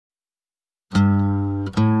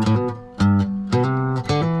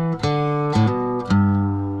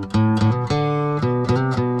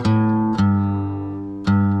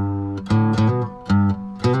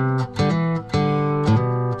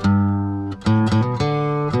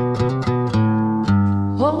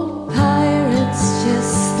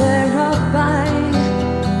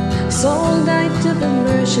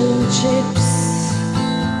relationships.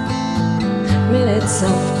 Minutes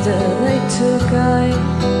after they took I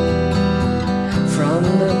from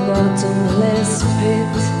the bottomless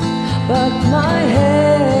pit, but my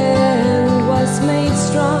hand was made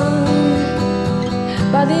strong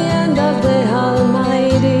by the hand of the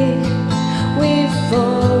Almighty. We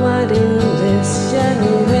forward in this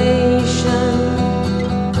generation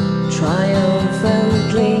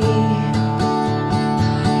triumphantly.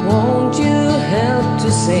 Won't you help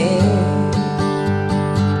to sing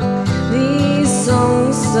these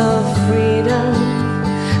songs of freedom?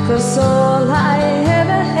 'Cause all I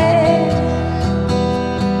ever had,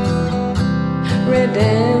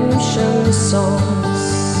 redemption songs,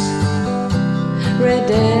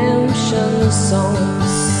 redemption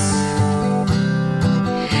songs.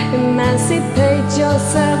 Emancipate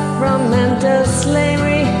yourself from mental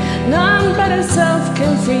slavery. None but yourself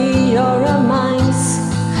can free your minds.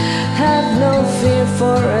 Have no fear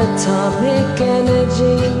for atomic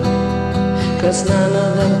energy, 'cause none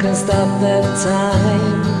of them can stop the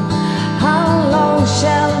time. How long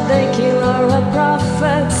shall they kill our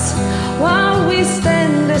prophets while we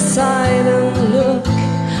stand aside and look?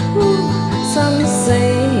 Ooh, some say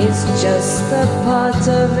it's just a part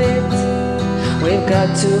of it. We've got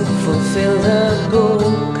to fulfill the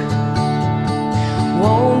book.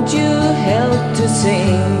 Won't you help to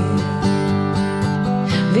sing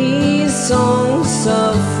these songs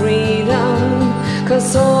of freedom? 'Cause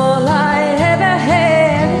all I ever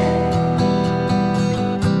had,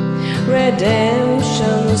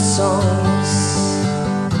 redemption songs,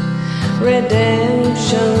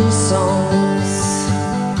 redemption songs,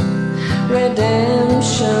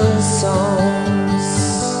 redemption songs.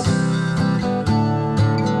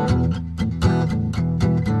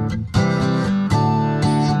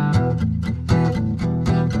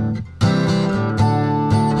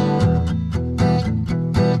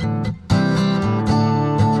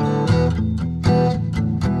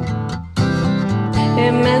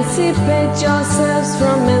 Emancipate yourselves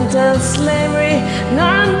from mental slavery.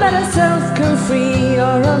 None but yourself can free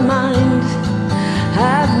your mind.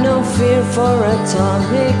 Have no fear for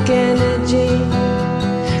atomic energy,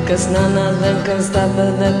 'cause none of them can stop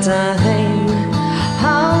at the time.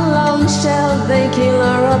 How long shall they kill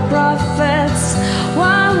our prophets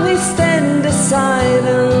while we stand aside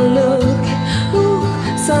and look? Ooh,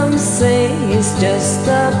 some say it's just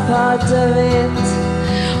a part of it.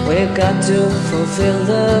 We've got to fulfill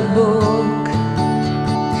the book.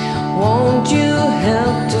 Won't you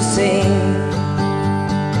help to sing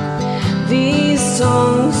these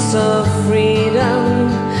songs of freedom?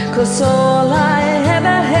 'Cause all I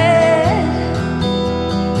ever had,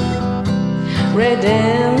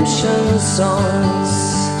 redemption songs.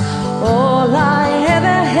 All I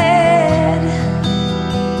ever had,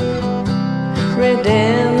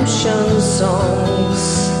 redemption songs.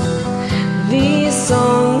 These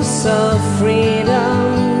songs of freedom,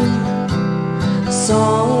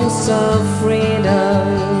 songs of freedom.